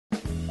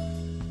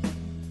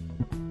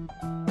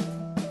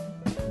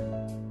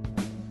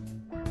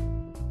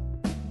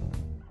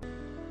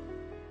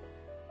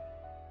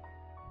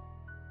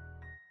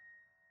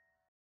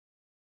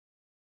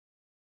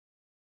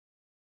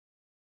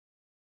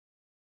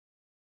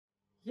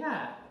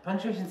Yeah,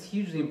 punctuation is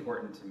hugely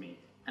important to me.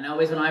 And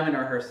always when I'm in a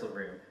rehearsal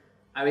room,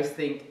 I always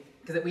think,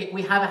 because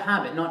we have a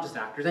habit, not just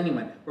actors,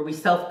 anyone, where we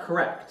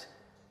self-correct.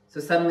 So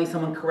suddenly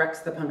someone corrects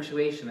the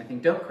punctuation. I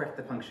think, don't correct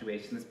the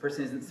punctuation. This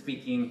person isn't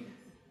speaking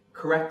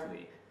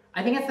correctly.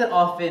 I think it's that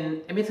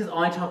often, I mean, it's because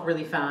I talk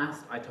really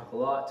fast, I talk a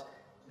lot,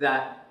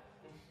 that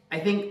I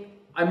think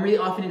I'm really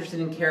often interested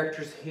in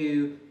characters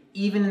who,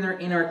 even in their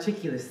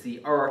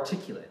inarticulacy, are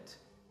articulate,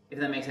 if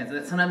that makes sense. And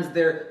that sometimes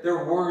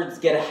their words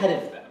get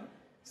ahead of them.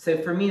 So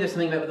for me, there's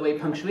something about the way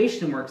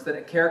punctuation works,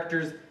 that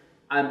characters,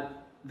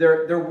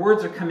 their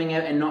words are coming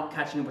out and not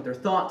catching up with their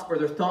thoughts, or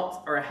their thoughts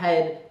are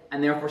ahead,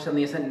 and therefore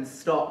suddenly a sentence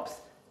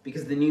stops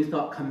because the new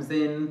thought comes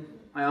in.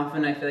 I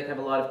feel like I have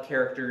a lot of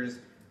characters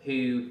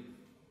who,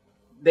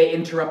 they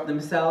interrupt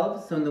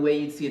themselves, so in the way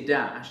you'd see a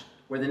dash,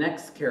 where the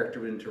next character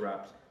would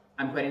interrupt,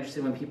 I'm quite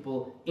interested when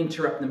people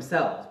interrupt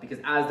themselves, because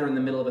as they're in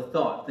the middle of a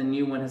thought, the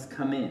new one has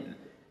come in,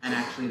 and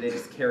actually they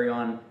just carry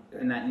on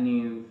in that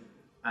new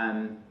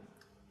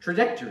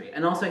trajectory.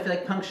 And also I feel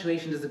like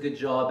punctuation does a good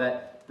job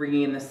at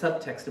bringing in the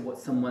subtext of what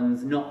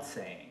someone's not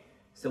saying.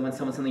 So when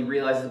someone suddenly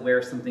realizes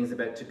where something's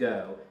about to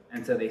go,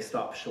 and so they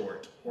stop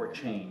short, or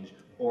change,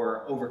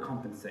 or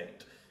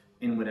overcompensate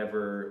in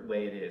whatever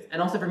way it is.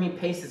 And also for me,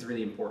 pace is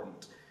really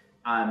important,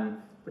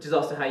 which is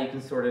also how you can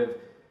sort of,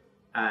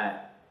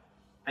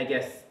 I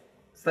guess,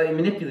 slightly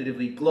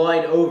manipulatively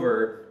glide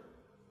over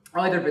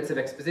either bits of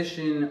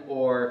exposition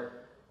or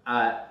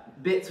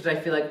bits which I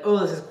feel like, oh,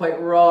 this is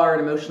quite raw or an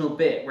emotional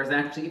bit, whereas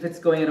actually if it's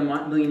going at a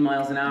million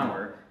miles an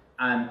hour,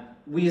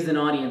 we as an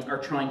audience are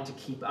trying to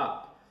keep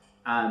up.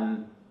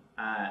 And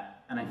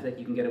I feel like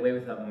you can get away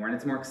with that more, and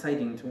it's more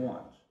exciting to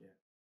watch.